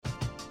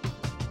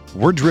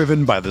We're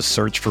driven by the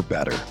search for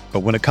better. But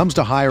when it comes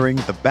to hiring,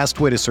 the best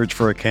way to search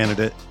for a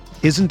candidate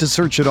isn't to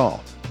search at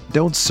all.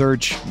 Don't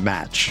search,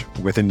 match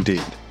with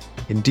Indeed.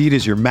 Indeed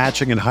is your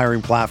matching and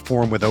hiring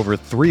platform with over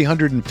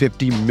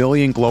 350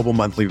 million global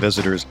monthly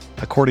visitors,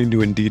 according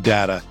to Indeed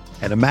data,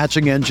 and a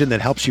matching engine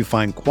that helps you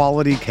find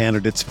quality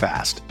candidates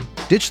fast.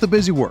 Ditch the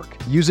busy work.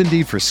 Use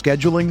Indeed for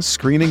scheduling,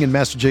 screening, and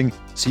messaging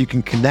so you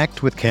can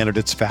connect with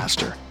candidates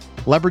faster.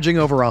 Leveraging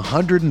over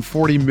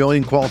 140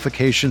 million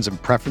qualifications and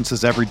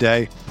preferences every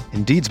day,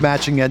 Indeed's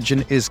matching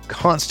engine is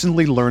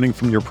constantly learning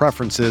from your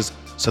preferences,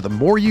 so the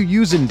more you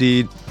use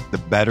Indeed, the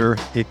better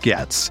it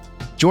gets.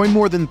 Join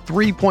more than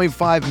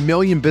 3.5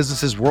 million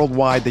businesses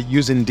worldwide that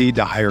use Indeed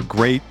to hire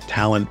great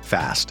talent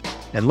fast.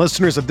 And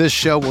listeners of this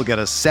show will get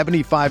a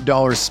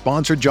 $75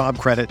 sponsored job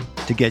credit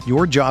to get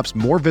your jobs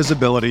more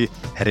visibility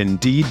at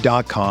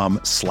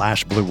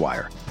Indeed.com/Blue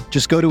Wire.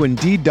 Just go to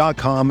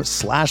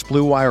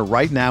Indeed.com/Blue Wire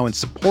right now and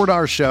support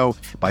our show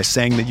by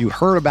saying that you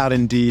heard about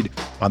Indeed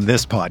on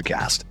this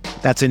podcast.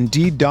 That's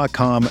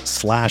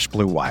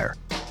Indeed.com/Blue Wire.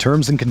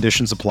 Terms and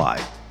conditions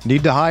apply.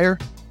 Need to hire?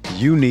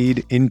 You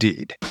need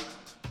Indeed.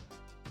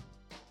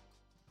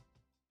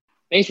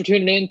 Thanks for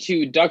tuning in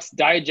to Ducks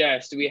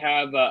Digest. We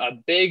have a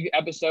big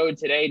episode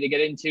today to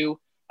get into.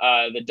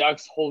 The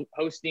Ducks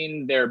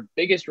hosting their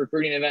biggest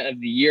recruiting event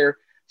of the year,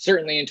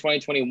 certainly in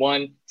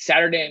 2021,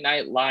 Saturday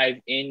Night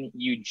Live in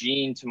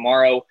Eugene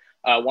tomorrow.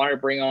 Wanted to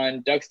bring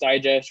on Ducks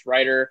Digest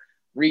writer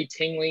Reed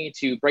Tingley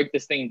to break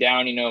this thing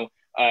down.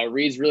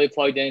 Reed's really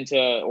plugged into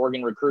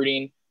Oregon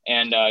recruiting,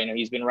 and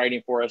he's been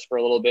writing for us for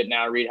a little bit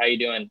now. Reed, how you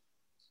doing?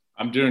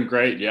 I'm doing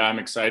great. Yeah, I'm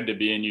excited to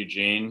be in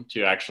Eugene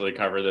to actually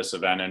cover this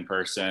event in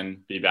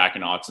person, be back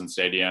in Autzen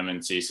Stadium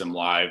and see some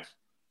live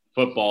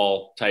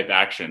football type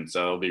action.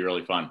 So it'll be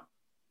really fun.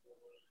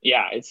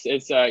 Yeah, it's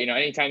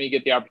anytime you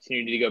get the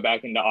opportunity to go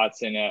back into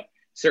Autzen,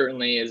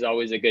 certainly is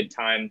always a good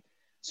time.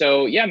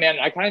 So yeah, man,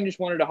 I kind of just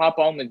wanted to hop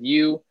on with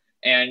you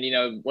and,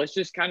 let's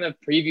just kind of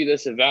preview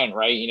this event,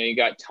 right? You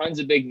got tons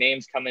of big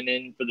names coming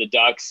in for the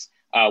Ducks,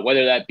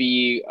 whether that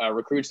be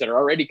recruits that are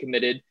already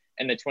committed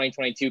in the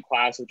 2022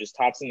 class, which is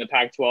tops in the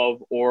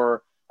Pac-12,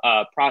 or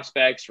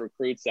prospects,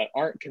 recruits that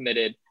aren't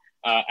committed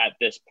at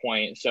this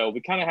point. So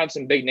we kind of have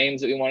some big names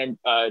that we want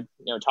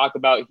to talk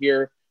about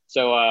here.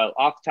 So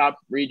off the top,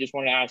 Reed, just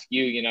want to ask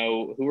you,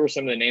 who are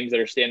some of the names that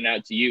are standing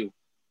out to you?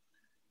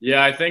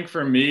 Yeah, I think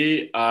for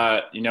me, it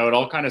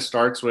all kind of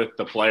starts with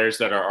the players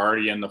that are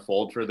already in the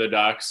fold for the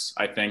Ducks.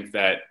 I think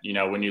that,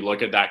 when you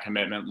look at that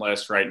commitment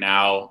list right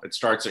now, it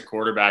starts at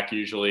quarterback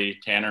usually,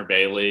 Tanner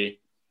Bailey,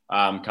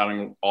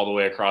 coming all the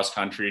way across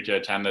country to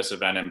attend this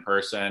event in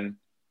person.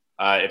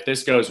 If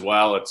this goes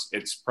well,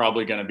 it's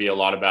probably going to be a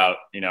lot about,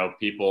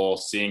 people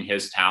seeing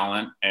his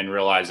talent and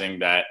realizing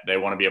that they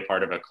want to be a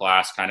part of a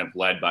class kind of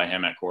led by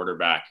him at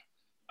quarterback.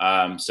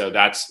 So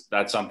that's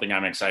something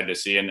I'm excited to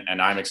see.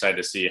 And I'm excited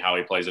to see how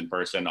he plays in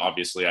person.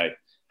 Obviously, I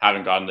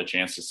haven't gotten the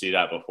chance to see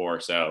that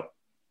before. So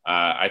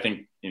I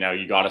think,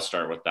 you got to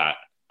start with that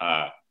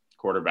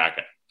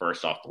quarterback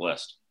first off the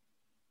list.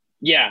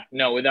 Yeah,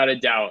 no, without a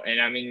doubt.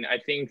 And I mean, I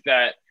think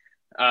that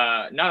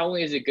not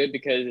only is it good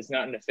because it's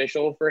not an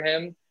official for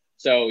him,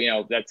 so,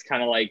 that's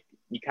kind of like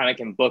you kind of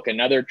can book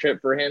another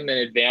trip for him in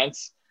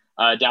advance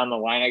down the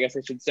line, I guess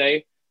I should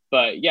say.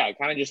 But yeah,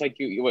 kind of just like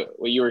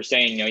what you were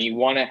saying, you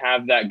want to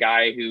have that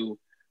guy who,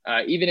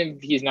 even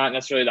if he's not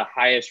necessarily the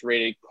highest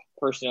rated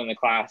person in the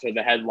class or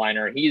the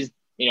headliner, he's,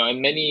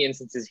 in many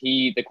instances,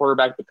 the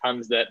quarterback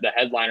becomes the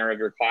headliner of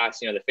your class,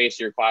 the face of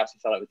your class. We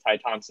saw that with Ty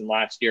Thompson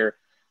last year.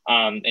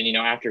 And,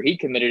 after he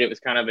committed, it was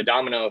kind of a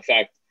domino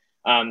effect.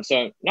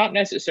 So not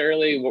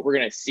necessarily what we're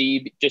going to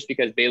see just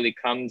because Bailey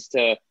comes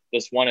to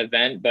this one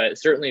event, but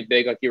certainly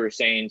big, like you were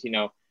saying,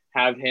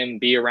 have him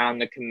be around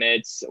the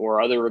commits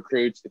or other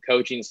recruits, the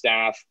coaching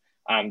staff,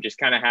 just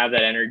kind of have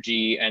that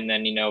energy. And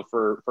then,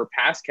 for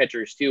pass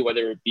catchers too,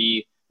 whether it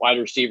be wide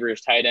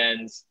receivers, tight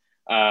ends,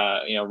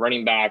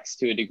 running backs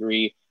to a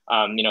degree,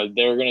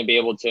 they're going to be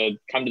able to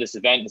come to this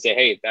event and say,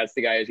 hey, that's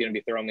the guy who's going to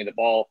be throwing me the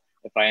ball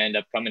if I end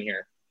up coming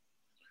here.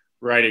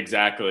 Right,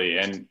 exactly.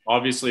 And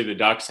obviously the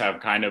Ducks have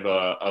kind of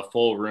a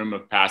full room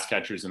of pass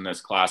catchers in this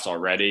class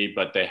already,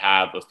 but they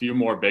have a few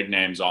more big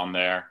names on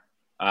there.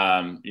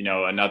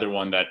 Another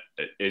one that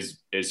is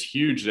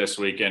huge this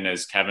weekend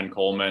is Kevin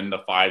Coleman, the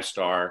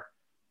 5-star.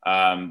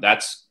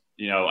 That's,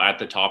 at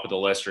the top of the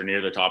list or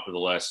near the top of the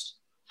list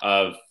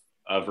of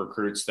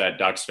recruits that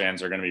Ducks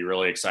fans are going to be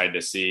really excited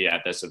to see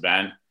at this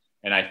event.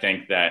 And I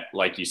think that,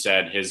 like you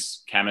said,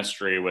 his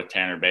chemistry with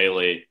Tanner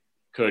Bailey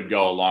could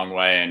go a long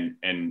way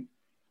and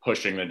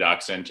pushing the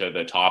Ducks into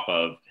the top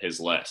of his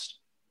list.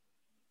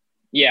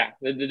 Yeah,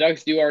 the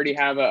Ducks do already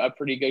have a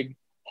pretty good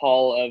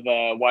haul of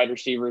wide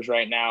receivers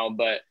right now,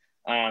 but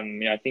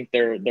I think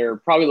they're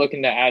probably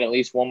looking to add at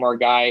least one more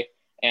guy,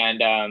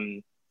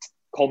 and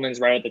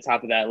Coleman's right at the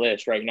top of that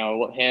list right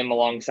now. Him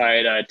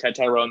alongside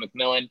Tyrone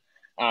McMillan.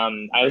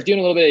 I was doing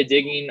a little bit of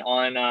digging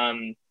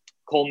on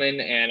Coleman,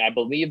 and I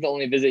believe the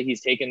only visit he's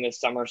taken this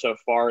summer so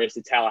far is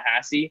to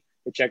Tallahassee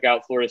to check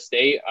out Florida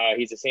State.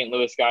 He's a St.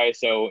 Louis guy,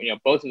 so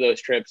both of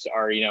those trips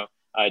are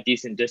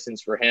decent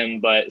distance for him,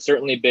 but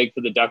certainly big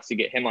for the Ducks to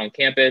get him on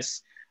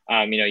campus.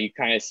 You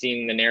kind of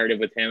seen the narrative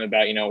with him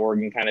about,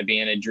 Oregon kind of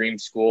being a dream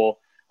school,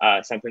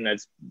 something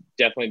that's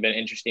definitely been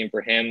interesting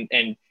for him.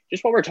 And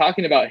just while we're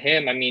talking about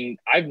him, I mean,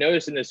 I've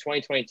noticed in this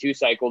 2022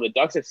 cycle, the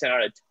Ducks have sent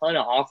out a ton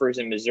of offers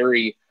in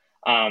Missouri.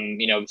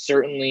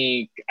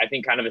 Certainly, I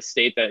think kind of a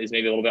state that is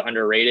maybe a little bit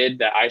underrated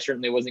that I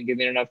certainly wasn't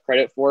giving enough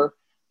credit for.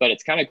 But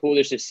it's kind of cool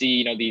just to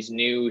see, these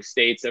new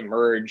states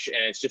emerge.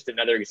 And it's just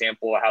another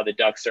example of how the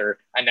Ducks are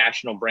a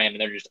national brand and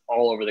they're just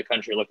all over the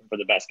country looking for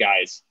the best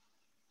guys.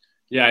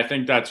 Yeah, I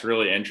think that's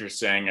really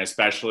interesting,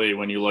 especially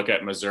when you look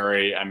at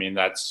Missouri. I mean,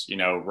 that's,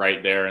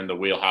 right there in the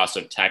wheelhouse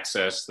of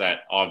Texas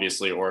that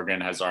obviously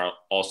Oregon has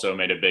also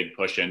made a big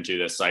push into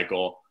this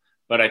cycle.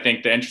 But I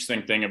think the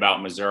interesting thing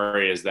about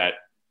Missouri is that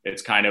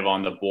it's kind of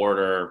on the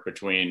border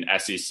between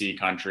SEC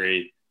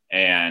country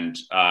and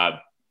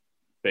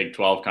Big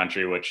 12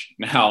 country, which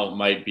now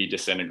might be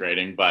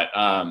disintegrating. But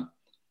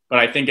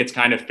I think it's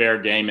kind of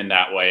fair game in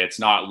that way. It's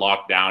not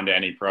locked down to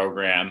any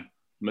program.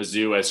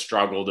 Mizzou has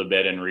struggled a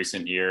bit in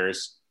recent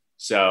years.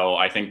 So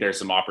I think there's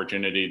some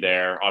opportunity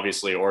there.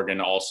 Obviously, Oregon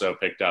also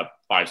picked up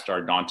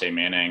 5-star Dante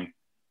Manning.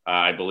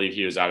 I believe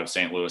he was out of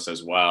St. Louis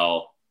as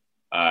well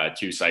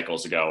 2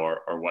 cycles ago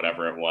or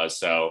whatever it was.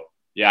 So,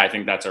 yeah, I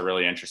think that's a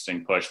really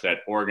interesting push that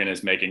Oregon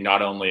is making,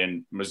 not only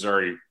in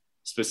Missouri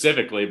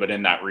specifically, but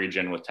in that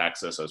region with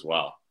Texas as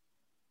well.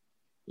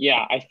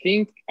 Yeah, I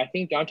think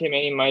Dante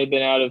Manning might have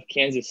been out of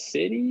Kansas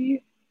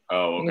City.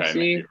 Oh,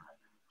 okay.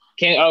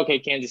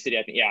 Kansas City,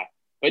 I think, yeah.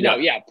 But no,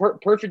 yeah,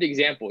 perfect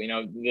example.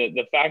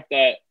 The fact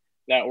that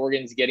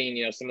Oregon's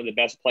getting some of the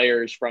best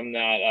players from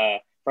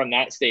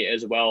that state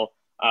as well.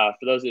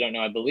 For those that don't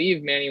know, I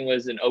believe Manning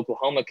was an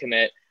Oklahoma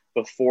commit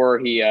before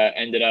he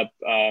ended up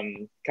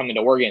coming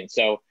to Oregon.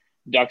 So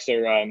Ducks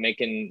are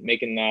making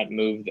that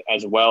move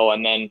as well.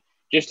 And then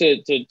just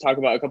to talk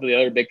about a couple of the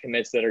other big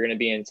commits that are going to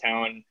be in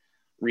town,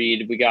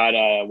 Reed, we got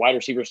wide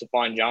receiver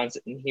Stephon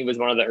Johnson. He was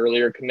one of the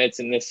earlier commits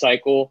in this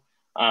cycle.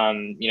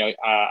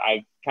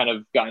 I've kind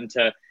of gotten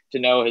to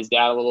know his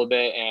dad a little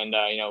bit and,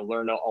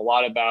 learned a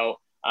lot about,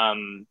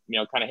 kind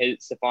of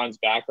Stephon's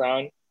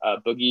background,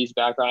 Boogie's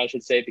background, I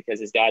should say, because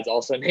his dad's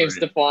also named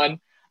Stephon.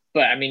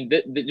 But I mean,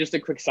 just a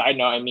quick side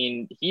note, I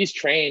mean, he's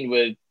trained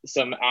with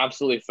some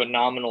absolutely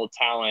phenomenal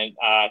talent.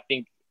 I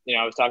think,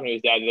 I was talking to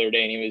his dad the other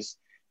day and he was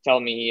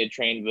telling me he had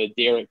trained with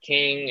Derek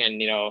King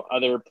and,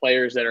 other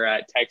players that are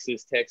at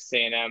Texas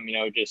A&M,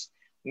 just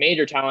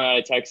major talent out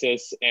of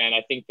Texas. And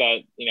I think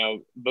that,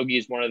 Boogie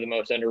is one of the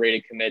most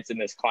underrated commits in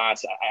this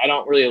class. I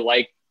don't really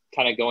like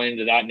kind of going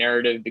into that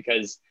narrative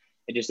because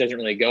it just doesn't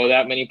really go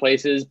that many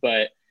places.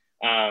 But,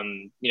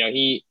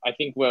 I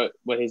think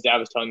what his dad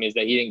was telling me is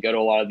that he didn't go to a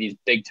lot of these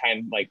big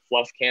time, like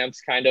fluff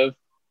camps kind of.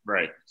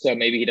 Right. So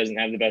maybe he doesn't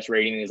have the best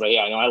rating. And he's like,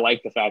 yeah, no, I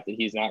like the fact that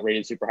he's not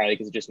rated super highly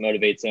because it just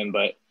motivates him.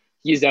 But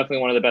he's definitely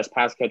one of the best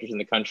pass catchers in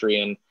the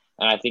country. And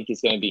I think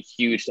it's going to be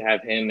huge to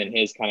have him and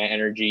his kind of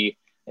energy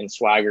and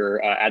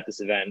swagger at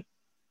this event.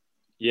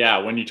 Yeah,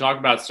 when you talk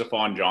about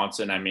Stephon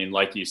Johnson, I mean,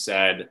 like you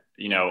said,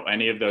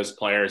 any of those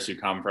players who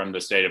come from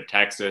the state of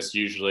Texas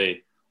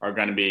usually are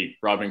going to be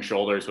rubbing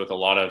shoulders with a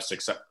lot of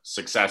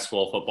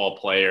successful football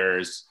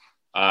players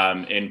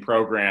in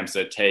programs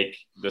that take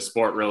the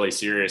sport really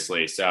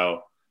seriously.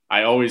 So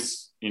I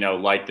always,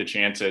 like the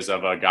chances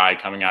of a guy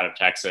coming out of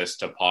Texas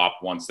to pop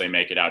once they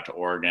make it out to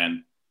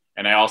Oregon.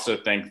 And I also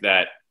think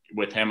that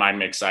with him,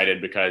 I'm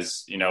excited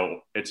because,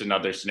 it's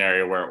another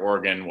scenario where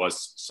Oregon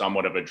was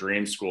somewhat of a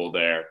dream school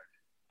there.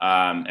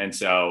 And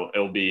so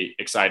it'll be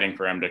exciting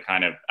for him to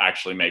kind of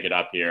actually make it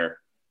up here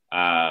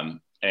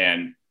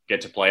and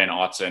get to play in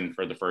Autzen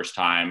for the first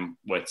time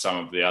with some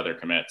of the other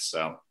commits.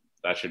 So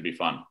that should be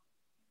fun.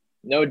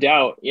 No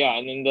doubt. Yeah.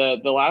 And then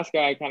the last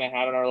guy I kind of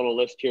had on our little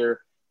list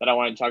here that I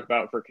wanted to talk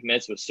about for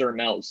commits was Sir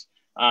Mel's.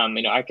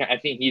 I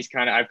think he's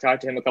I've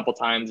talked to him a couple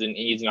times and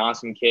he's an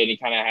awesome kid. He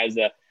kind of has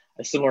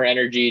a similar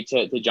energy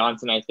to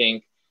Johnson, I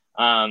think.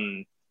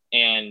 And,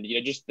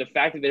 just the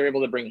fact that they were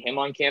able to bring him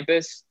on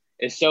campus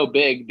is so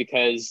big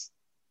because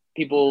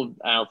people,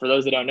 for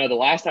those that don't know, the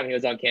last time he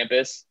was on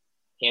campus,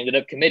 he ended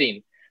up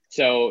committing.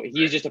 So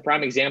he's just a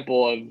prime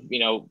example of,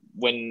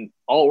 when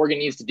all Oregon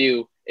needs to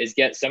do is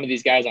get some of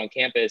these guys on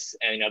campus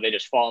and, they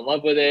just fall in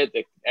love with it.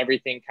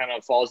 Everything kind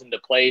of falls into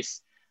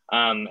place.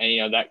 And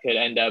that could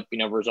end up,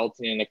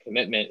 resulting in a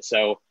commitment.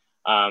 So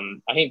I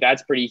think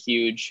that's pretty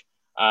huge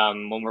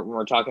when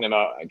we're talking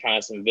about kind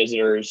of some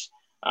visitors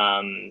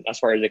as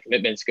far as the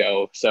commitments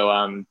go. So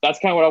that's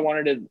kind of what I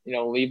wanted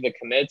to, leave the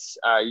commits.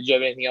 Did you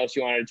have anything else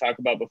you wanted to talk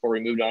about before we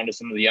moved on to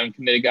some of the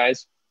uncommitted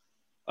guys?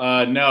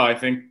 No, I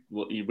think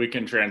we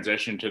can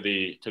transition to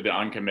the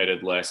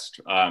uncommitted list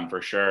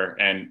for sure.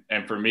 And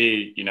for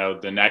me,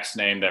 the next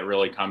name that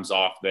really comes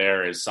off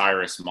there is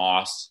Cyrus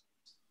Moss.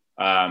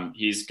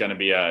 He's going to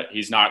be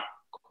he's not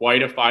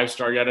quite a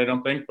 5-star yet, I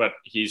don't think, but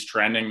he's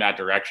trending that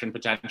direction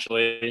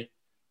potentially.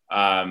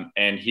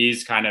 And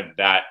he's kind of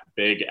that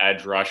big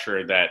edge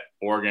rusher that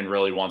Oregon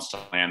really wants to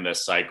land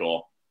this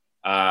cycle.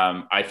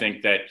 I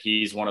think that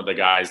he's one of the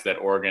guys that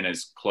Oregon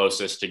is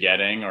closest to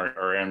getting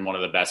or in one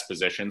of the best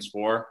positions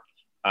for.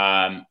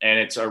 And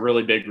it's a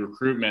really big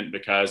recruitment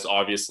because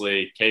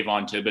obviously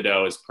Kayvon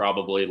Thibodeau is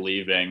probably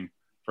leaving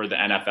for the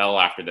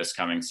NFL after this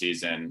coming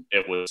season,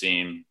 it would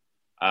seem.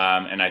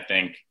 And I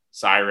think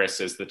Cyrus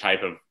is the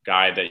type of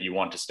guy that you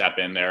want to step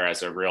in there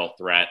as a real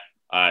threat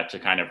to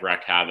kind of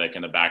wreak havoc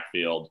in the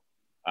backfield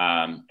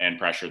and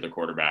pressure the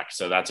quarterback.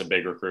 So that's a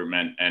big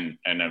recruitment and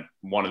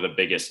one of the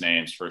biggest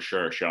names for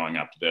sure showing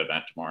up to the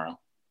event tomorrow.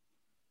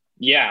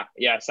 Yeah.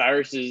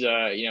 Cyrus is,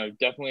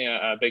 definitely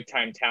a big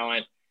time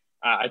talent.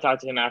 I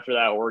talked to him after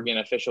that Oregon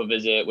official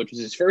visit, which was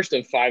his first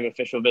of 5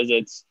 official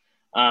visits,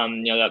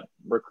 that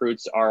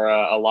recruits are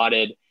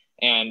allotted.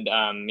 And,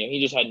 he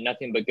just had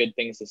nothing but good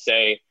things to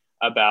say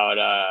about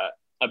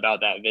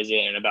that visit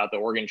and about the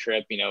Oregon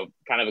trip.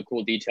 Kind of a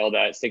cool detail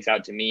that sticks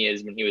out to me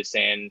is when he was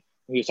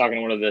talking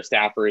to one of the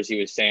staffers, he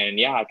was saying,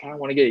 yeah, I kind of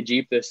want to get a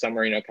Jeep this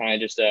summer, kind of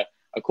just a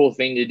cool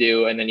thing to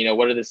do. And then,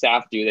 what do the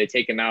staff do? They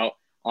take him out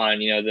on,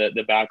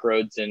 the back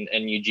roads and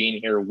Eugene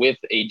here with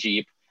a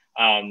Jeep,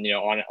 on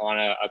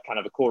a kind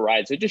of a cool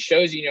ride. So it just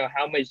shows,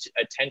 how much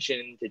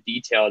attention to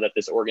detail that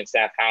this Oregon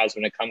staff has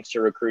when it comes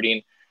to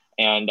recruiting.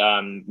 And,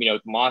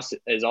 Moss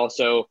is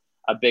also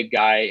a big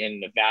guy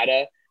in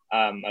Nevada,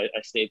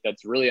 a state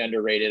that's really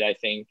underrated, I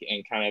think,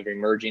 and kind of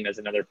emerging as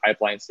another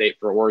pipeline state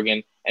for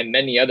Oregon and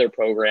many other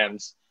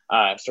programs.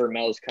 Sir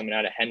Mel's coming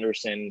out of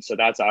Henderson, so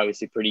that's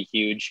obviously pretty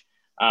huge.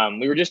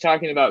 We were just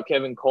talking about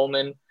Kevin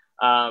Coleman.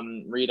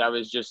 Reed, I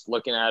was just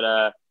looking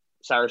at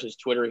Cyrus's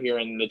Twitter here,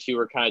 and the two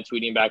were kind of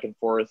tweeting back and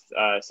forth,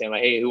 saying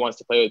like, "Hey, who wants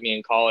to play with me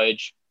in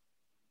college?"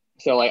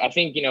 So, like, I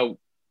think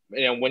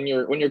when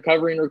you're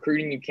covering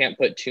recruiting, you can't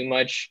put too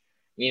much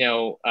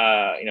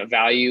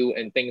value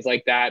and things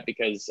like that,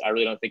 because I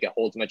really don't think it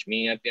holds much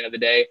meaning at the end of the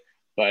day.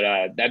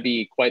 But that'd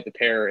be quite the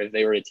pair if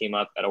they were to team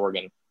up at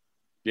Oregon.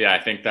 Yeah,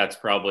 I think that's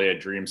probably a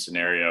dream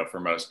scenario for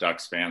most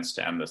Ducks fans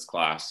to end this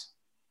class.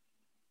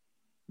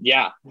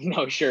 Yeah,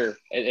 no, sure.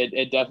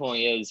 It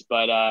definitely is.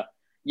 But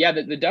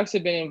the Ducks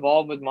have been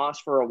involved with Moss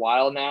for a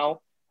while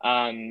now.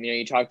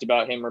 You talked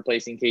about him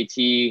replacing KT.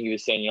 He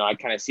was saying, I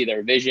kind of see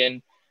their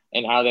vision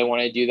and how they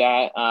want to do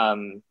that.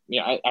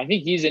 I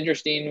think he's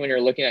interesting when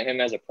you're looking at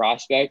him as a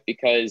prospect,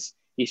 because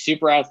he's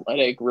super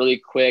athletic, really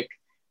quick,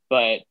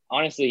 but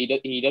honestly,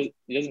 he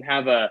doesn't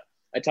have a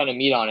ton of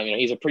meat on him.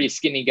 He's a pretty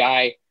skinny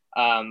guy,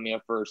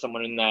 for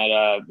someone in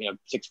that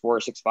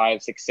 6'4",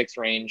 6'5", 6'6"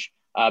 range,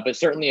 but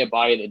certainly a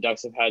body that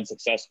Ducks have had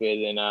success with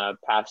in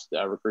past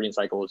recruiting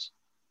cycles.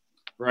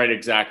 Right,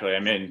 exactly.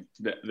 I mean,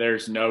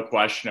 there's no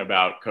question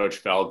about Coach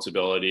Feld's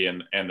ability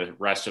and the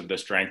rest of the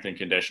strength and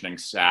conditioning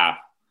staff.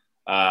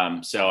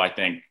 So I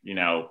think,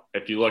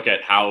 if you look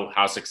at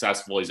how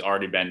successful he's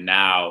already been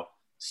now,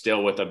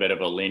 still with a bit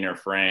of a leaner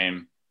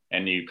frame,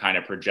 and you kind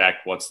of project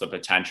what's the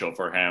potential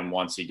for him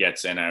once he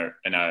gets in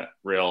a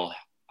real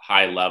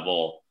high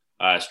level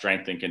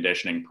strength and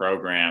conditioning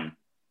program,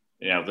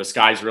 the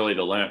sky's really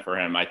the limit for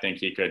him. I think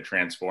he could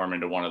transform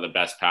into one of the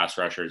best pass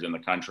rushers in the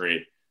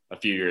country a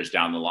few years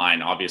down the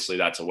line. Obviously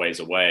that's a ways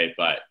away,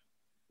 but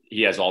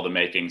he has all the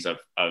makings of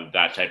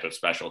that type of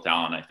special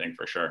talent, I think,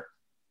 for sure.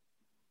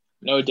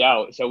 No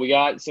doubt. So we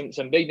got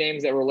some big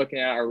names that we're looking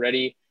at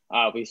already.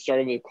 We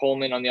started with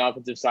Coleman on the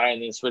offensive side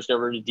and then switched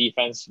over to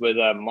defense with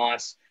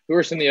Moss. Who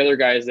are some of the other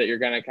guys that you're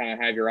going to kind of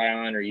have your eye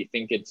on, or you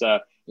think it's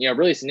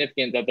really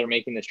significant that they're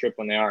making this trip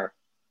when they are?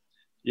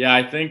 Yeah,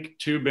 I think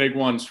 2 big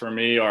ones for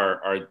me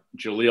are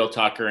Jaleel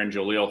Tucker and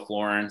Jaleel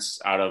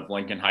Florence out of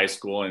Lincoln High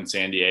School in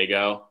San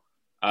Diego.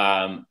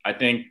 I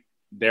think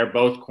they're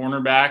both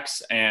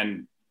cornerbacks,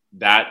 and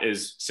that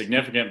is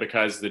significant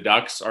because the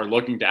Ducks are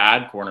looking to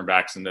add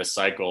cornerbacks in this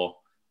cycle.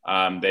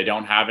 They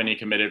don't have any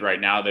committed right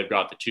now. They've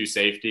got the 2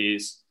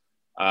 safeties,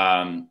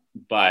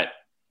 but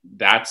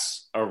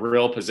that's a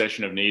real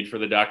position of need for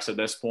the Ducks at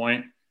this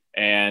point.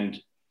 And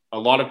a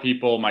lot of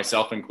people,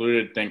 myself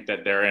included, think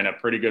that they're in a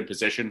pretty good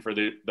position for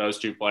those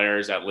 2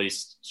 players, at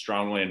least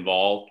strongly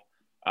involved.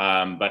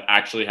 But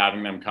actually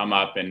having them come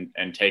up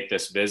and take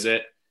this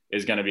visit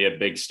is going to be a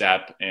big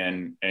step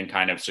in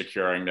kind of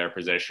securing their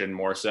position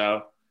more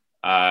so.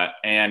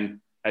 And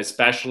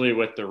especially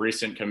with the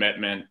recent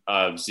commitment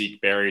of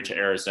Zeke Berry to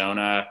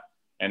Arizona,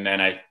 and then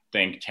I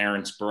think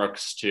Terrence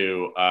Brooks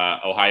to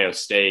Ohio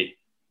State,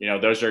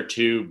 those are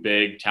 2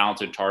 big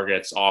talented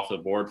targets off the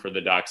board for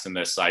the Ducks in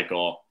this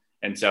cycle.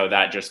 And so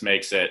that just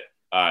makes it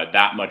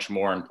that much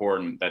more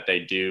important that they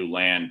do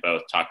land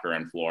both Tucker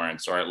and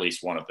Florence, or at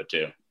least one of the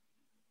 2.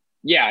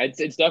 Yeah,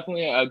 it's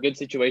definitely a good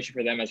situation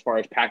for them as far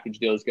as package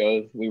deals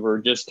go. We were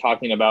just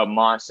talking about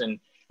Moss and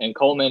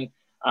Coleman.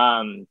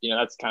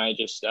 That's kind of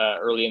just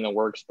early in the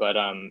works, but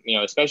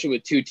especially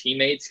with 2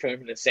 teammates coming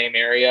from the same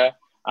area,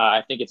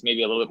 I think it's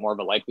maybe a little bit more of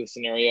a likely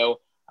scenario.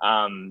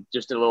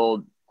 Just a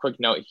little quick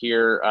note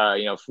here.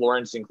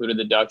 Florence included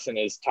the Ducks in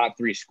his top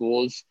 3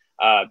 schools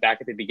back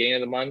at the beginning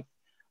of the month.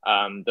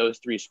 Those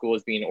 3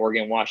 schools being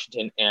Oregon,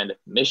 Washington, and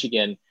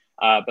Michigan.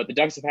 But the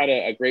Ducks have had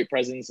a great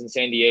presence in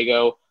San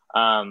Diego,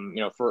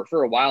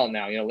 for a while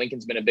now.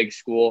 Lincoln's been a big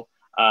school.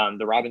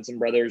 The Robinson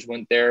brothers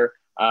went there.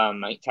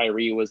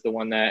 Tyree was the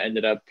one that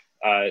ended up,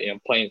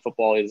 playing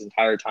football his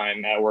entire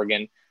time at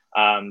Oregon.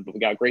 But we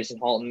got Grayson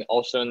Halton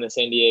also in the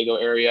San Diego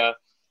area.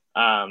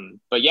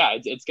 But yeah,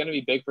 it's going to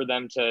be big for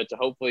them to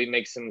hopefully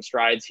make some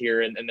strides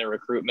here in their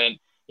recruitment.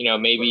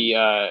 Maybe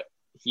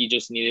they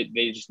just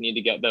need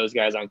to get those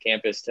guys on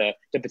campus to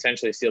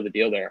potentially seal the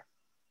deal there.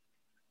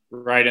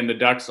 Right. And the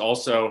Ducks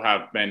also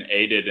have been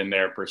aided in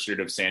their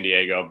pursuit of San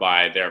Diego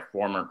by their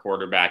former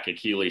quarterback,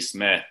 Akili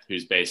Smith,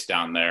 who's based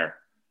down there.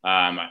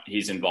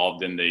 He's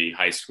involved in the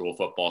high school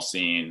football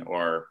scene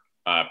or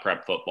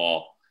prep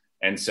football.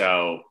 And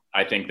so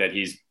I think that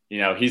he's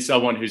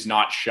someone who's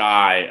not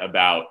shy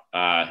about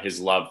his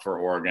love for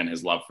Oregon,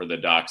 his love for the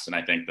Ducks. And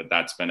I think that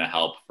that's been a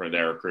help for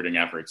their recruiting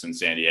efforts in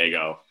San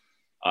Diego,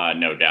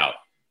 no doubt.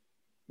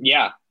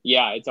 Yeah.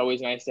 It's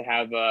always nice to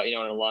have, an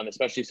alum,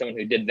 especially someone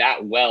who did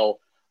that well,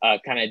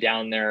 kind of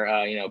down there,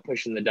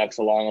 pushing the Ducks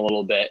along a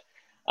little bit.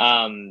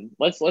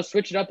 Let's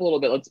switch it up a little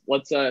bit.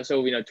 Let's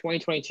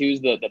 2022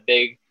 is the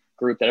big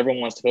group that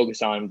everyone wants to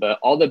focus on, but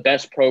all the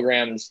best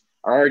programs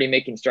are already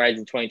making strides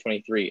in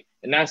 2023.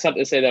 And that's not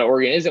to say that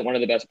Oregon isn't one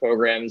of the best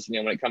programs,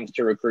 when it comes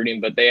to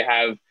recruiting, but they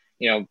have,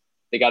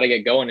 they got to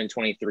get going in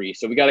 23.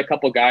 So we got a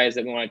couple guys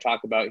that we want to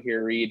talk about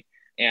here, Reed.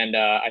 And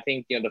I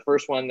think, the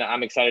first one that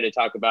I'm excited to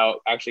talk about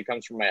actually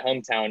comes from my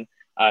hometown,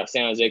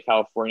 San Jose,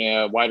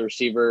 California, wide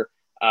receiver,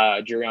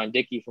 Jurion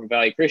Dickey from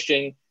Valley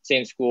Christian,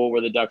 same school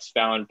where the Ducks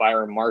found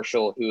Byron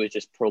Marshall, who is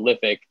just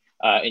prolific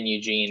in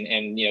Eugene.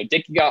 And,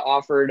 Dickey got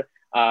offered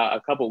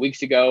a couple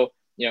weeks ago.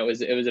 It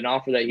was an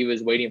offer that he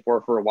was waiting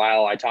for a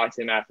while. I talked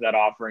to him after that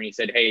offer and he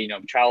said, hey,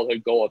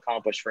 childhood goal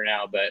accomplished for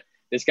now, but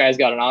this guy's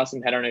got an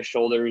awesome head on his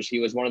shoulders. He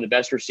was one of the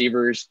best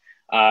receivers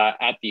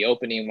at the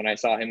opening when I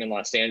saw him in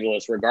Los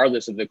Angeles,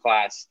 regardless of the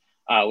class,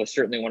 was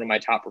certainly one of my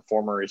top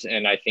performers.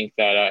 And I think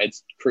that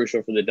it's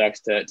crucial for the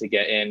Ducks to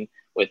get in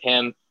with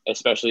him,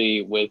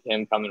 especially with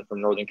him coming from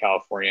Northern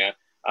California,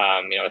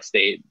 a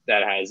state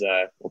that has,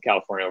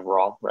 California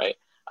overall, right?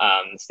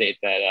 A state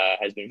that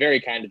has been very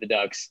kind to the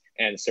Ducks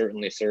and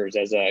certainly serves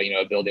as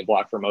a building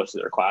block for most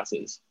of their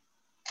classes.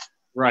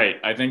 Right.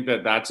 I think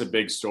that that's a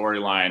big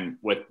storyline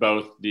with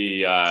both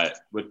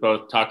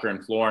Tucker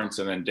and Florence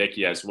and then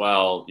Dickey as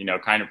well,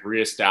 kind of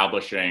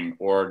reestablishing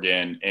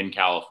Oregon in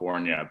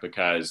California,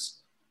 because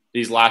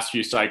these last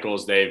few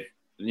cycles, they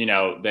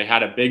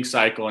had a big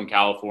cycle in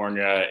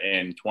California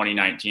in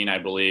 2019, I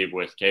believe,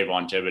 with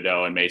Kayvon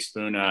Thibodeau and Mace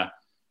Funa.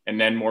 And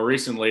then more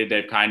recently,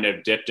 they've kind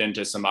of dipped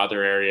into some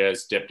other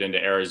areas, dipped into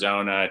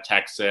Arizona,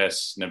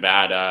 Texas,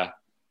 Nevada.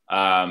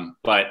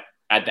 But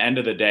at the end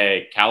of the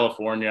day,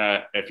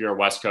 California, if you're a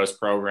West Coast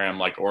program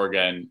like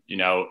Oregon,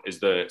 is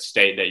the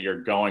state that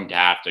you're going to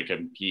have to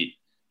compete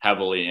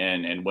heavily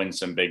in and win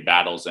some big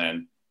battles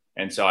in.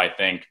 And so I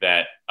think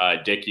that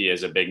Dickey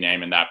is a big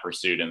name in that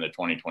pursuit in the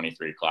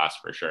 2023 class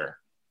for sure.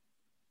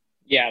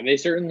 Yeah, they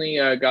certainly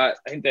got,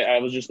 I think that I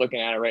was just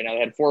looking at it right now. They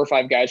had 4 or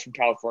 5 guys from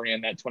California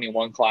in that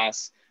 21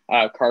 class,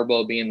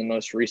 Carbo being the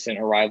most recent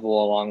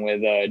arrival along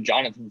with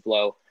Jonathan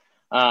Flo.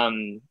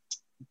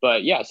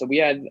 But yeah, so we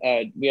had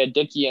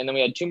Dickey, and then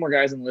we had 2 more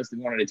guys on the list that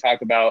we wanted to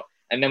talk about.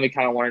 And then we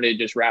kind of wanted to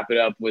just wrap it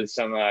up with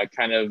some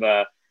kind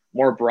of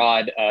more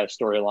broad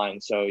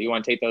storyline. So you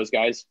want to take those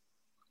guys?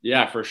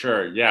 Yeah, for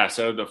sure. Yeah.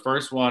 So the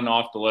first one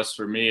off the list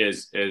for me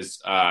is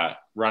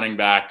running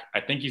back.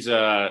 I think he's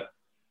a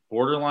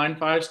borderline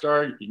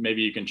 5-star.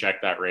 Maybe you can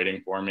check that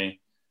rating for me.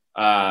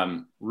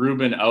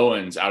 Ruben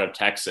Owens out of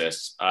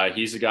Texas.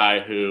 He's a guy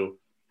who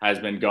has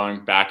been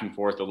going back and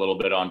forth a little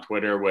bit on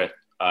Twitter with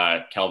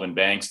Kelvin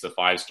Banks, the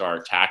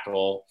 5-star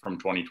tackle from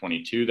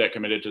 2022 that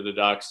committed to the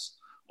Ducks,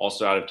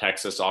 also out of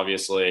Texas,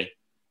 obviously.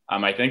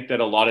 I think that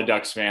a lot of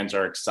Ducks fans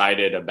are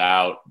excited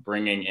about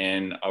bringing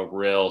in a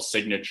real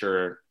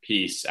signature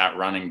piece at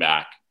running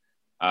back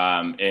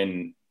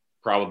in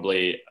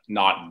probably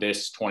not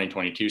this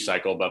 2022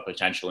 cycle, but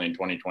potentially in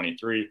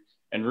 2023.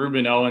 And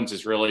Ruben Owens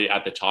is really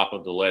at the top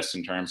of the list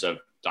in terms of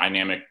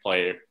dynamic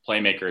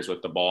playmakers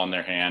with the ball in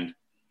their hand.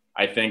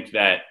 I think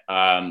that,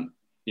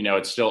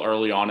 it's still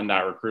early on in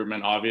that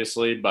recruitment,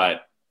 obviously,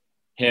 but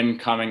him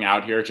coming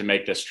out here to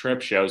make this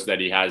trip shows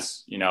that he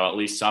has, at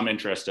least some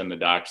interest in the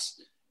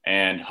Ducks.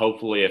 And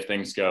hopefully if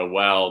things go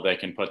well, they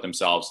can put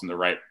themselves in the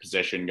right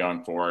position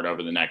going forward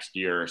over the next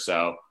year or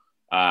so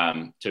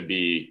to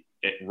be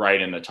right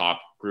in the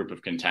top group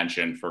of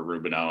contention for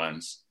Ruben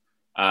Owens.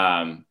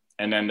 And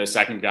then the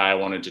second guy I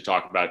wanted to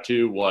talk about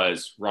too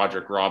was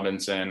Roderick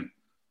Robinson.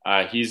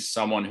 He's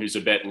someone who's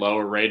a bit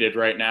lower rated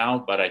right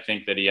now, but I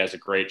think that he has a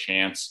great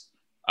chance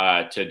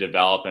to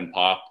develop and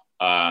pop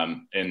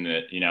in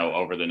the,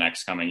 over the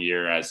next coming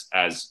year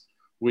as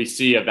we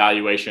see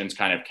evaluations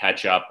kind of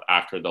catch up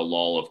after the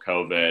lull of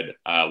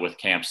COVID with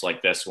camps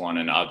like this one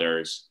and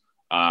others,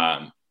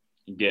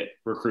 get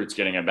recruits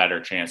getting a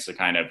better chance to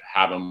kind of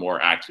have a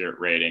more accurate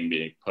rating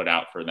being put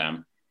out for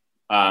them.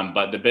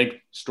 But the big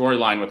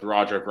storyline with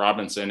Roderick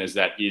Robinson is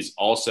that he's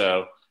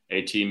also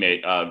a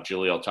teammate of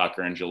Jaleel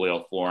Tucker and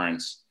Jaleel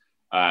Florence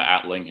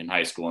at Lincoln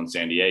High School in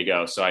San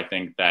Diego. So I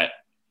think that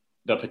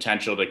the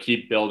potential to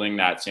keep building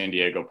that San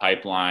Diego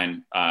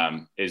pipeline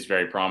is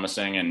very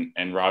promising.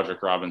 And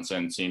Roderick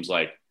Robinson seems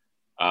like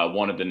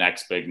one of the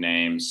next big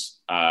names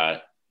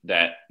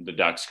that the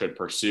Ducks could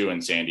pursue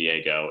in San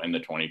Diego in the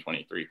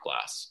 2023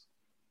 class.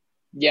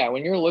 Yeah,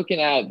 when you're looking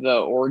at the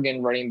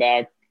Oregon running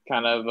back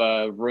kind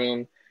of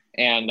room,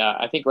 and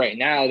I think right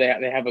now they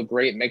have a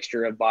great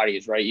mixture of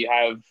bodies, right? You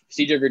have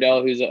CJ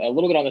Verdell, who's a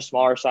little bit on the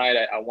smaller side.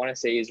 I want to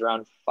say he's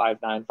around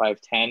 5'9",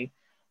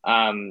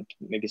 5'10".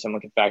 Maybe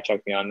someone can fact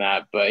check me on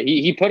that, but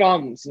he put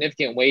on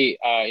significant weight,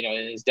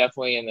 and is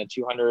definitely in the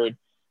 200,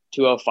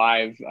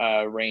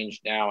 205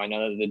 range now. I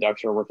know that the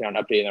Ducks are working on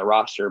updating their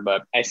roster,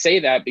 but I say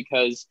that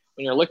because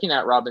when you're looking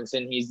at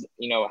Robinson, he's,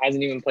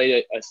 hasn't even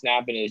played a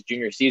snap in his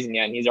junior season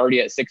yet, and he's already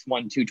at 6'1",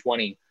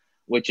 220,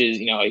 which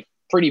is, a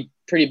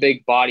pretty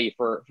big body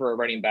for a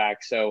running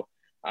back. So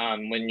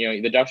when,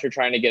 the Ducks are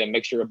trying to get a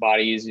mixture of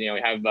bodies, you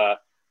have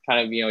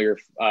kind of, your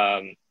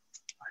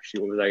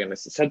what was I going to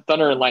say?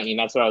 Thunder and lightning.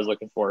 That's what I was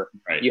looking for.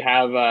 Right. You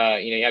have,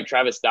 you have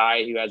Travis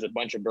Dye, who has a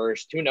bunch of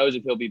bursts. Who knows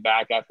if he'll be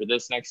back after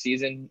this next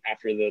season,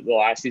 after the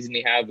last season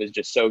he had was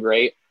just so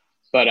great.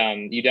 But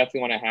you definitely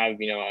want to have,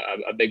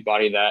 a big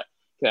body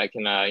that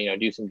can,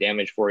 do some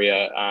damage for you,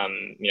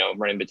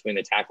 running between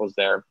the tackles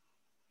there.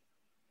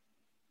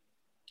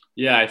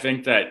 Yeah, I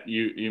think that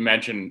you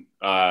mentioned,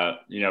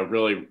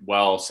 really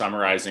well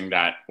summarizing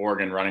that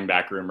Oregon running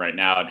back room right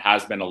now. It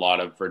has been a lot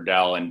of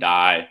Verdell and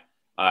Dye,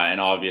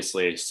 and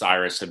obviously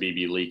Cyrus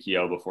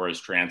Habibi-Likio before his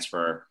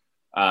transfer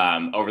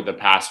over the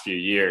past few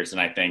years.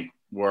 And I think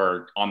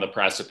we're on the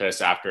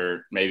precipice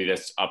after maybe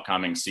this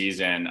upcoming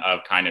season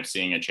of kind of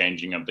seeing a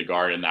changing of the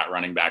guard in that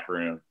running back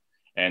room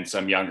and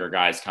some younger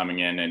guys coming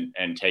in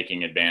and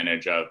taking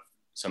advantage of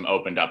some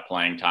opened up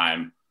playing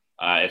time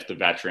if the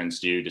veterans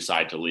do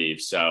decide to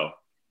leave. So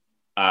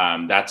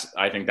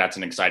I think that's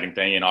an exciting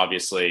thing. And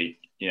obviously,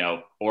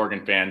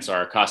 Oregon fans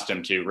are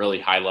accustomed to really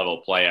high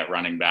level play at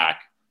running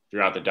back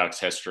throughout the Ducks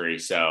history.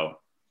 So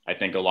I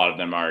think a lot of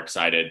them are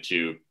excited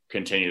to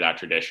continue that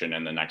tradition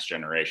in the next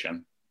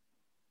generation.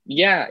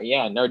 Yeah,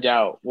 no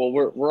doubt. Well,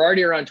 we're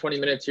already around 20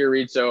 minutes here,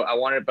 Reed. So I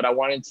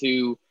wanted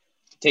to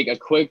take a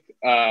quick,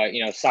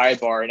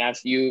 sidebar and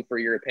ask you for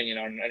your opinion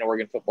on an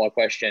Oregon football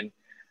question.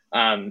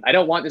 I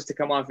don't want this to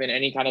come off in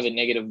any kind of a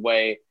negative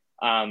way,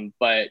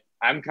 but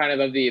I'm kind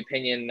of the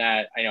opinion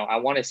that I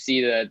want to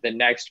see the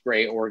next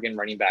great Oregon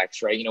running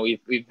backs, right?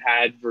 We've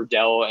had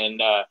Verdell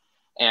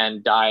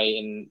and Dye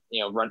and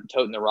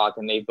toting the rock,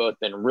 and they've both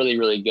been really,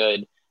 really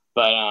good.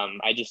 But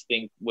I just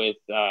think with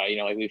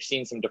like we've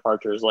seen some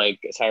departures like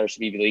Cyrus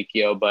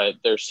Habibi-Likio, but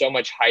there's so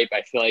much hype.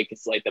 I feel like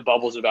it's like the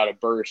bubble's about to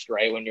burst,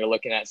 right? When you're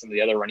looking at some of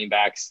the other running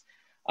backs.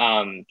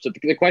 So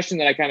the question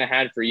that I kind of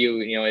had for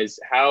you, is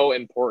how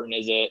important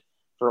is it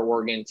for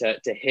Oregon to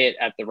hit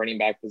on the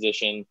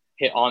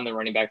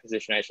running back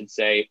position, I should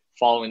say,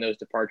 following those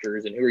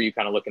departures, and who are you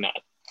kind of looking at?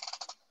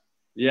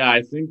 Yeah,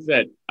 I think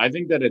that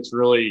it's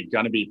really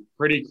going to be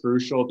pretty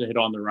crucial to hit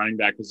on the running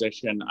back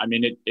position. I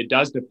mean, it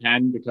does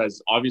depend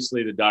because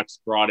obviously the Ducks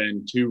brought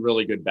in two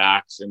really good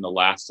backs in the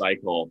last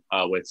cycle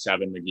with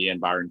Seven McGee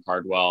and Byron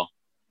Cardwell.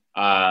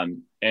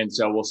 And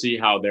so we'll see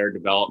how their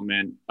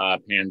development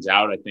pans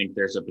out. I think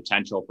there's a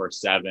potential for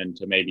Seven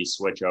to maybe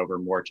switch over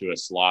more to a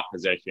slot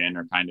position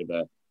or kind of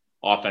a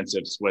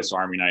offensive Swiss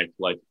Army knife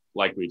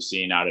like we've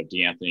seen out of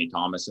DeAnthony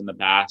Thomas in the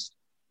past.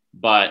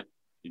 But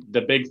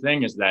the big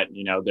thing is that,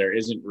 there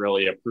isn't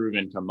really a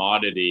proven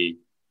commodity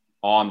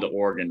on the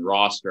Oregon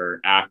roster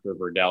after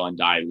Verdell and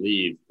Dye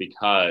leave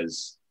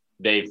because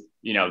they've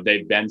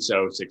been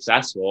so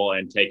successful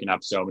and taken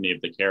up so many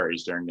of the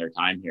carries during their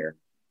time here.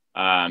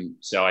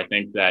 So I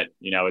think that,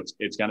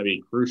 it's going to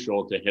be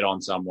crucial to hit on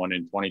someone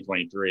in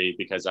 2023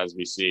 because as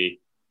we see,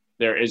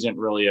 there isn't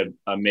really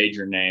a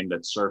major name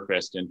that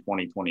surfaced in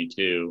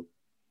 2022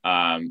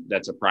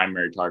 that's a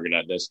primary target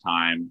at this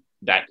time.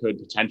 That could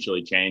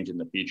potentially change in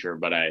the future,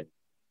 but I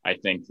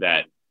think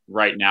that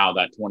right now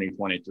that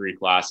 2023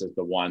 class is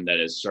the one that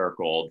is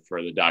circled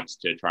for the Ducks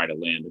to try to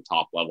land a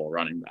top level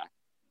running back.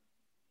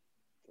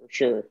 For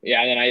sure.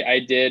 Yeah. And then I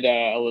did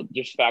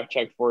just fact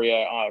check for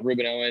you.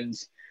 Ruben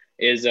Owens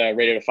is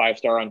rated a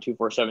 5-star on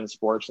 247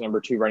 Sports, number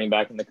 2 running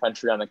back in the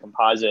country on the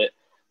composite.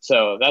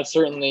 So that's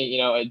certainly,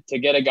 to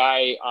get a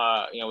guy,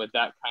 with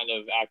that kind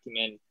of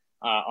acumen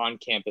on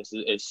campus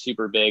is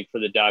super big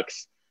for the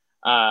Ducks.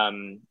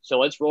 So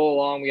let's roll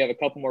along. We have a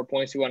couple more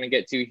points we want to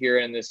get to here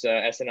in this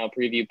SNL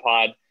preview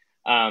pod.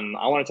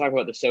 I want to talk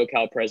about the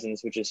SoCal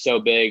presence, which is so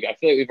big. I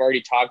feel like we've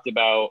already talked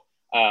about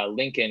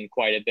Lincoln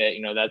quite a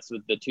bit. That's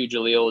with the 2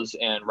 Jalils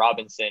and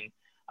Robinson.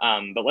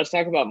 But let's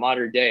talk about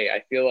Mater Dei.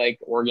 I feel like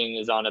Oregon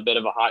is on a bit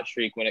of a hot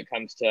streak when it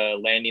comes to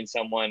landing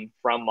someone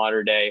from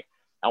Mater Dei.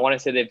 I want to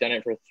say they've done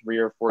it for 3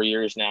 or 4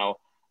 years now.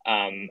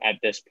 At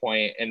this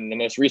point, in the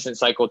most recent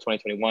cycle,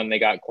 2021, they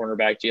got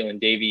cornerback Jalen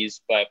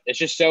Davies, but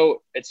it's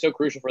so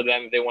crucial for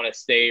them if they want to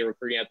stay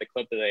recruiting at the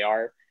clip that they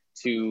are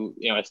to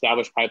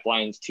establish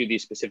pipelines to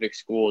these specific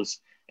schools.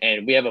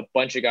 And we have a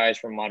bunch of guys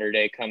from Mater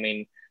Dei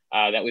coming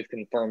that we've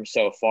confirmed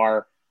so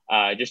far.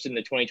 Just in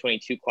the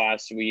 2022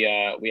 class, we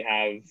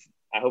have,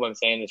 I hope I'm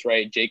saying this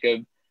right,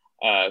 Jacob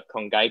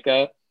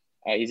Kongaika.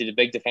 He's a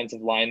big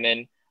defensive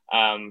lineman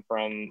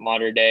from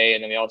Mater Dei,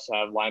 and then we also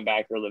have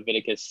linebacker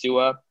Leviticus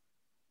Sua.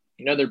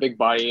 another big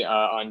body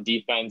on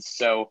defense.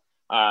 So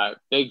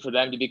big for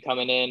them to be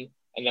coming in.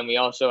 And then we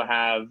also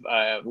have,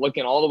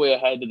 looking all the way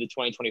ahead to the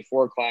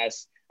 2024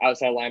 class,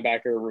 outside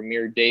linebacker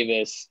Ramir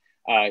Davis.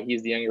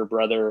 He's the younger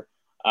brother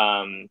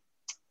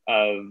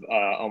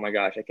oh my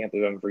gosh, I can't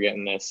believe I'm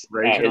forgetting this.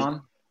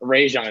 Rajon,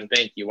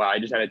 thank you. Wow, I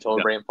just had a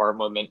total brain fart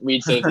moment.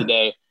 Reed saved the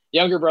day.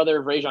 Younger brother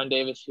of Rajon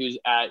Davis, who's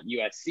at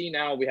USC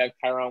now. We have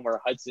Kyron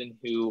Ware-Hudson,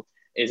 who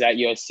is at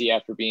USC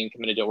after being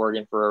committed to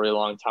Oregon for a really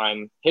long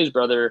time. His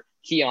brother,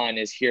 Keon,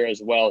 is here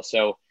as well.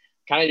 So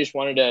kind of just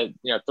wanted to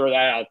throw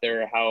that out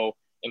there, how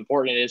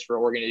important it is for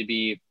Oregon to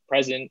be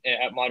present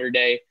at Mater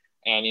Dei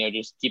and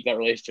just keep that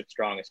relationship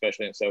strong,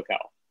 especially in SoCal.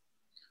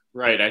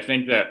 Right. I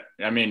think that,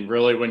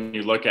 really when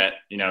you look at,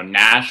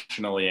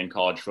 nationally in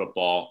college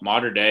football,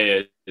 Mater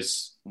Dei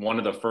is one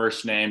of the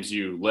first names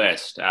you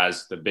list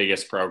as the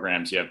biggest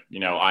programs. You have,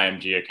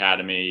 IMG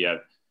Academy, you have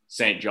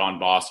St. John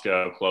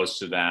Bosco close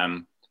to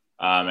them,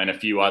 and a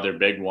few other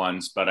big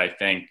ones. But I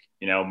think,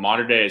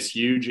 Mater Dei is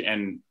huge.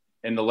 And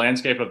in the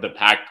landscape of the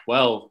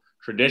Pac-12,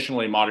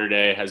 traditionally Mater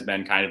Dei has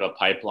been kind of a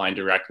pipeline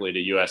directly to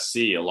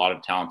USC. A lot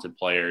of talented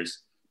players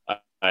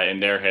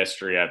in their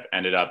history have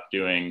ended up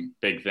doing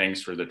big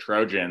things for the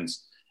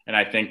Trojans. And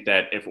I think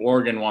that if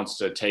Oregon wants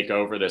to take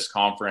over this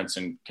conference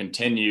and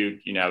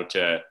continue,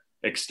 to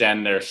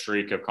extend their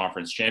streak of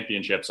conference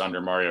championships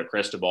under Mario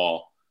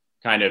Cristobal,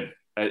 kind of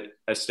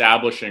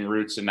establishing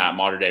roots in that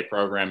Mater Dei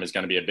program is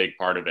going to be a big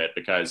part of it,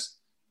 because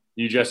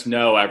you just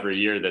know every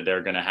year that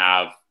they're going to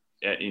have,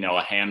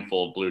 a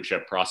handful of blue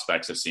chip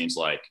prospects, it seems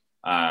like.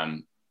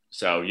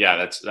 So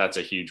yeah, that's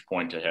a huge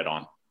point to hit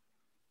on.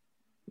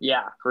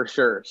 Yeah, for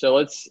sure. So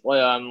let's see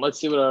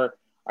what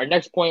our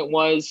next point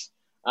was.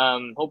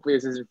 Hopefully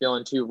this isn't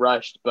feeling too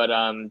rushed, but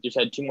just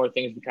had two more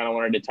things we kind of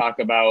wanted to talk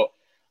about.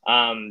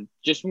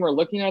 Just when we're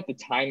looking at the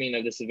timing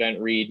of this event,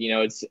 Reed,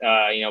 it's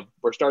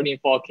we're starting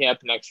fall camp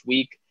next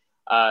week.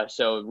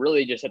 So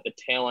really just at the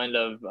tail end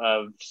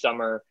of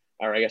summer,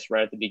 or I guess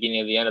right at the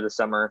beginning of the end of the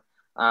summer.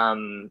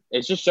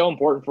 It's just so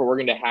important for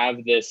Oregon to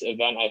have this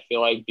event, I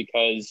feel like,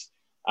 because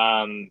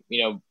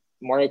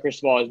Mario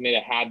Cristobal has made a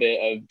habit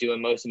of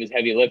doing most of his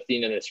heavy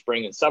lifting in the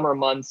spring and summer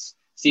months.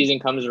 Season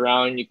comes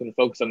around, you can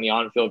focus on the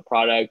on-field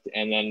product,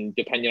 and then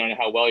depending on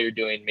how well you're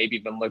doing, maybe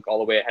even look all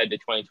the way ahead to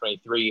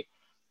 2023.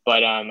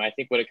 But I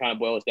think what it kind of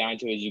boils down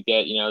to is you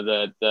get,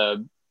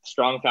 the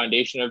strong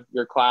foundation of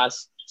your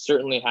class,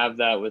 certainly have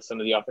that with some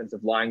of the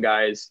offensive line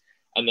guys.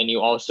 And then you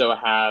also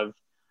have,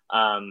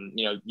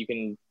 you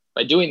can,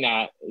 by doing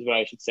that is what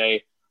I should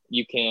say,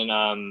 you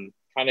can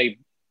kind of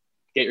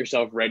get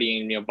yourself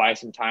ready and, buy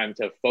some time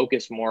to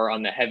focus more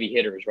on the heavy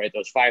hitters, right?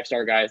 Those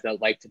 5-star guys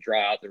that like to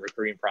draw out the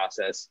recruiting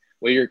process.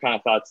 What are your kind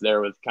of thoughts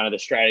there with kind of the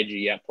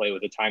strategy at play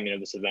with the timing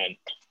of this event?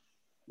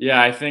 Yeah,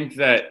 I think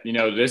that,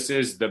 this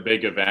is the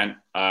big event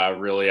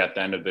really at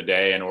the end of the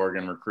day in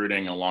Oregon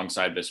recruiting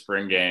alongside the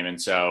spring game.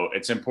 And so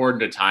it's important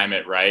to time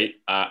it right.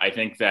 I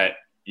think that,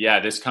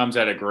 this comes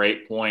at a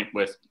great point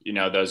with,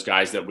 those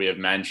guys that we have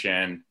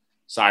mentioned,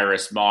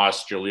 Cyrus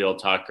Moss, Jaleel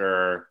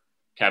Tucker,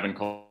 Kevin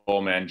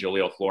Coleman,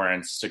 Jaleel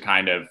Florence, to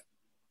kind of,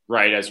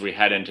 right as we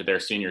head into their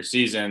senior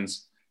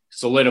seasons,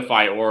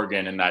 solidify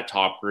Oregon in that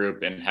top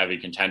group and heavy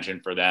contention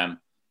for them.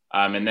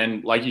 And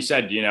then, like you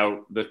said,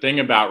 the thing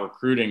about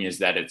recruiting is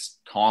that it's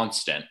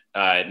constant.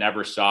 It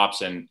never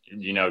stops. And,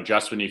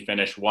 just when you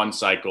finish one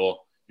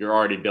cycle, you're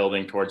already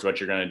building towards what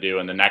you're going to do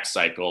in the next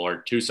cycle or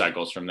 2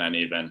 cycles from then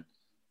even.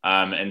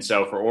 And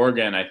so for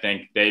Oregon, I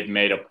think they've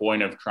made a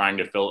point of trying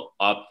to fill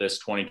up this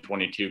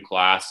 2022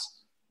 class,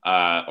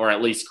 or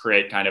at least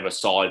create kind of a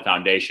solid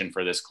foundation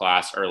for this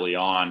class early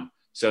on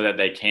so that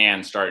they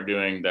can start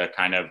doing the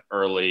kind of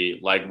early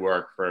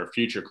legwork for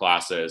future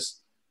classes.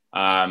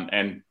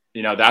 And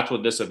that's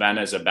what this event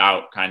is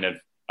about, kind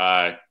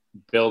of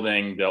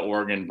building the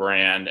Oregon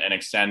brand and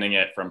extending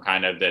it from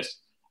kind of this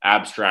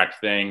abstract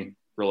thing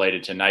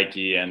related to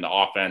Nike and the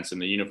offense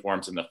and the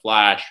uniforms and the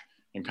flash,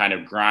 and kind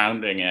of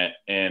grounding it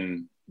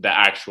in the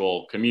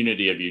actual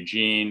community of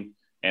Eugene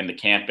and the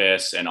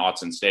campus and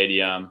Autzen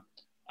Stadium.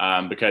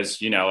 Because,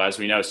 as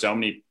we know, so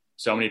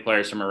many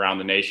players from around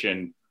the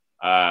nation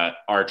are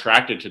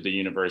attracted to the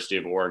University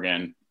of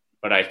Oregon.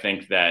 But I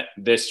think that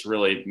this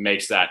really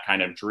makes that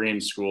kind of dream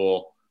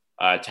school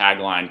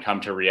tagline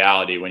come to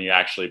reality when you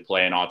actually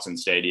play in Autzen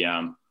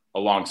Stadium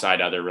alongside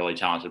other really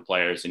talented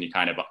players, and you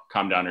kind of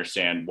come to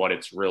understand what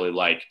it's really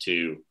like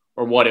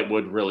or what it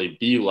would really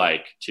be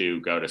like to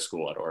go to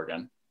school at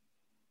Oregon.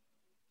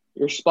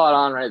 You're spot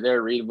on right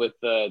there, Reed, with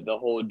the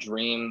whole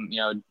dream,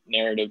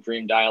 narrative,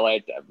 dream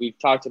dialect. We've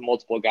talked to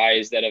multiple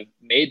guys that have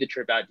made the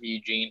trip out to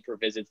Eugene for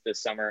visits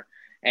this summer.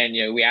 And,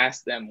 we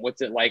asked them,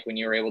 what's it like when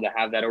you were able to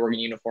have that Oregon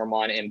uniform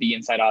on and be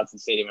inside Autzen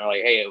Stadium? And they're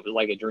like, hey, it was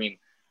like a dream.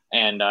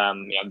 And,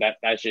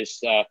 that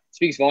just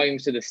speaks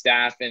volumes to the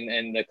staff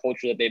and the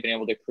culture that they've been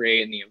able to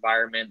create, and the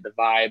environment, the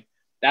vibe.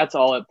 That's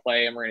all at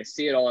play. And we're going to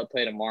see it all at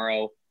play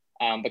tomorrow.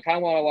 But kind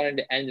of what I wanted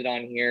to end it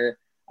on here,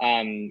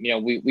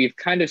 we've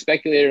kind of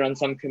speculated on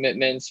some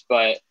commitments,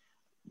 but,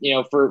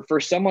 for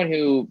someone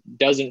who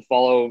doesn't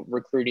follow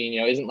recruiting,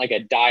 isn't like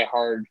a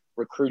diehard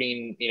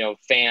recruiting,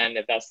 fan,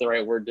 if that's the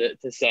right word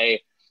to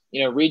say.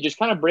 Reed, just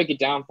kind of break it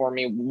down for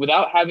me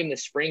without having the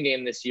spring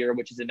game this year,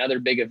 which is another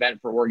big event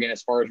for Oregon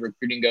as far as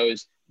recruiting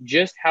goes.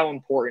 Just how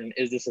important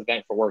is this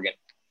event for Oregon?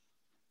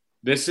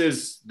 This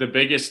is the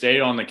biggest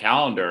day on the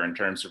calendar in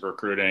terms of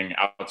recruiting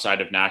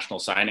outside of National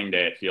Signing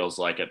Day, it feels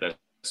like at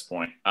this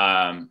point.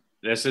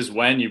 This is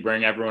when you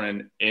bring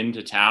everyone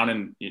into town.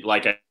 And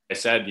like I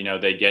said,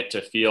 they get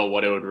to feel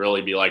what it would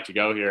really be like to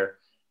go here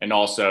and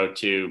also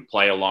to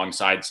play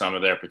alongside some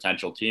of their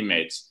potential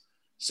teammates.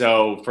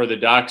 So for the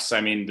Ducks,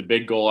 I mean, the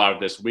big goal out of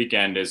this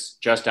weekend is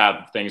just to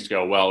have things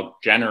go well,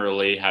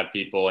 generally have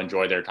people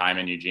enjoy their time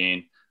in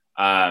Eugene,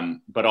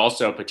 but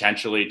also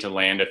potentially to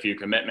land a few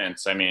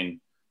commitments. I mean,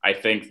 I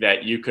think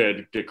that you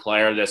could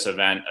declare this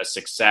event a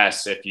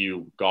success if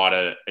you got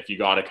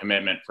a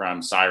commitment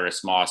from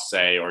Cyrus Moss,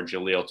 say, or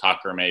Jaleel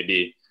Tucker,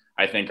 maybe.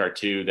 I think are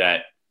two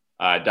that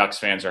Ducks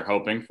fans are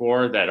hoping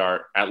for that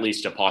are at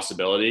least a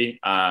possibility.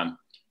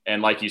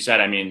 And like you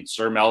said, I mean,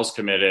 Sir Mel's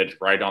committed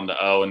right on the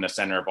O in the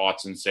center of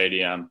Autzen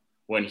Stadium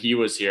when he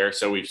was here.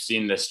 So we've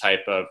seen this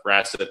type of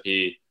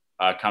recipe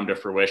come to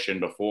fruition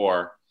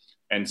before.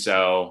 And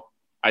so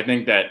I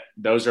think that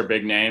those are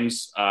big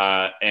names.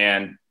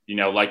 And,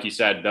 like you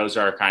said, those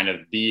are kind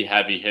of the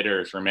heavy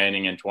hitters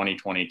remaining in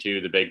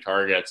 2022, the big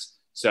targets.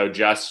 So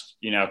just,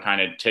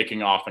 kind of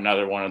ticking off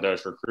another one of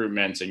those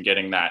recruitments and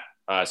getting that,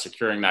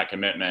 securing that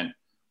commitment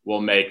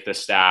will make the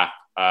staff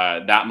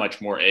that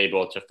much more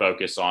able to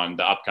focus on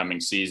the upcoming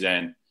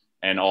season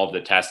and all of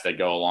the tests that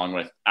go along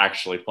with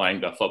actually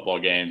playing the football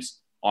games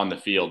on the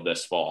field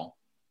this fall.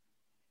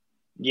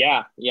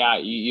 Yeah.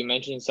 You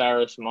mentioned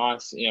Cyrus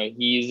Moss.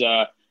 He's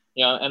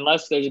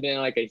unless there's been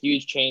like a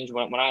huge change.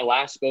 When I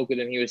last spoke with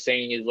him, he was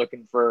saying he's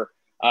looking for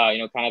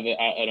kind of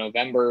a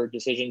November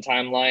decision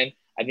timeline.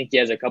 I think he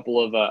has a couple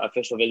of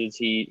official visits.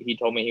 He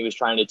told me he was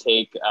trying to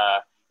take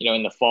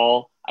in the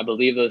fall. I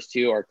believe those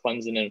two are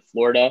Clemson and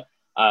Florida.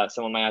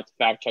 Someone might have to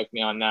fact check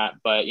me on that,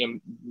 but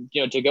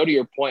to go to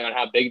your point on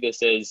how big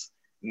this is,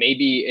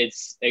 maybe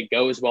it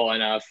goes well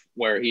enough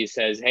where he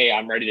says, "Hey,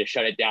 I'm ready to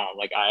shut it down."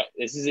 Like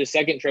this is his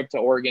second trip to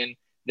Oregon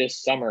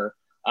this summer,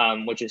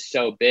 which is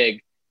so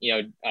big.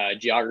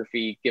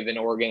 Geography given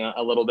Oregon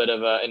a little bit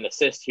of an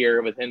assist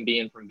here with him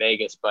being from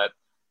Vegas, but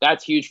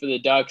that's huge for the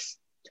Ducks.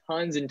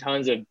 Tons and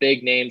tons of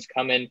big names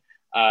coming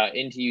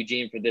into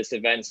Eugene for this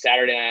event.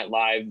 Saturday Night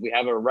Live. We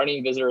have a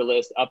running visitor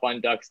list up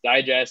on Ducks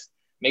Digest.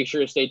 Make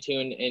sure to stay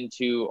tuned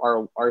into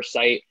our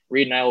site.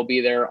 Reed and I will be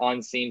there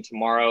on scene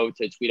tomorrow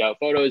to tweet out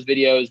photos,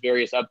 videos,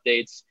 various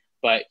updates.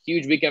 But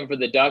huge weekend for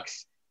the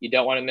Ducks. You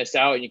don't want to miss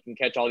out, and you can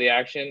catch all the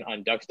action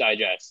on Ducks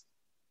Digest.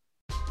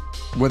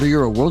 Whether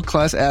you're a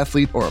world-class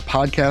athlete or a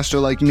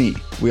podcaster like me,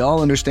 we all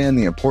understand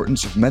the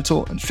importance of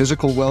mental and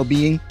physical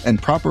well-being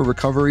and proper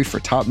recovery for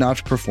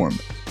top-notch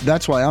performance.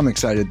 That's why I'm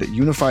excited that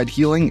Unified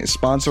Healing is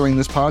sponsoring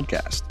this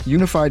podcast.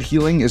 Unified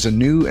Healing is a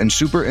new and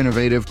super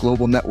innovative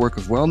global network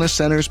of wellness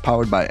centers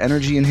powered by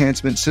Energy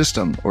Enhancement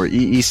System, or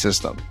EE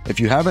System. If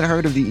you haven't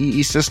heard of the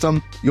EE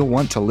System, you'll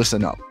want to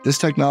listen up. This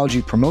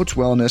technology promotes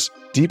wellness,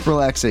 deep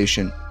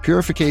relaxation,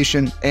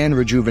 purification, and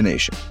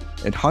rejuvenation.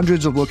 At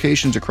hundreds of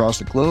locations across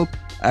the globe,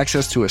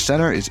 access to a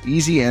center is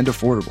easy and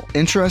affordable.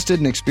 Interested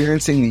in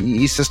experiencing the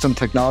EE System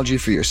technology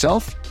for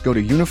yourself? Go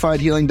to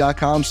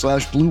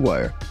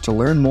unifiedhealing.com/bluewire to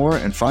learn more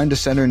and find a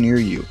center near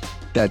you.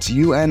 That's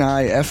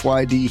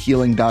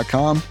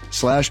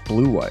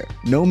unifydhealing.com/bluewire.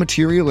 No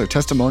material or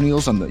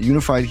testimonials on the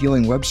Unified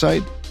Healing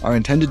website are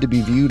intended to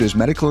be viewed as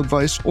medical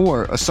advice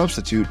or a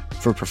substitute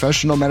for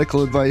professional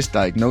medical advice,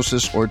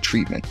 diagnosis, or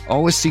treatment.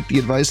 Always seek the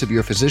advice of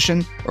your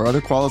physician or other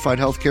qualified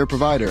healthcare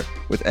provider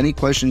with any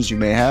questions you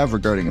may have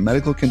regarding a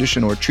medical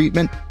condition or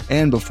treatment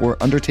and before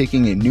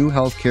undertaking a new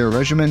healthcare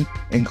regimen,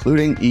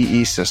 including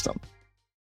EE System.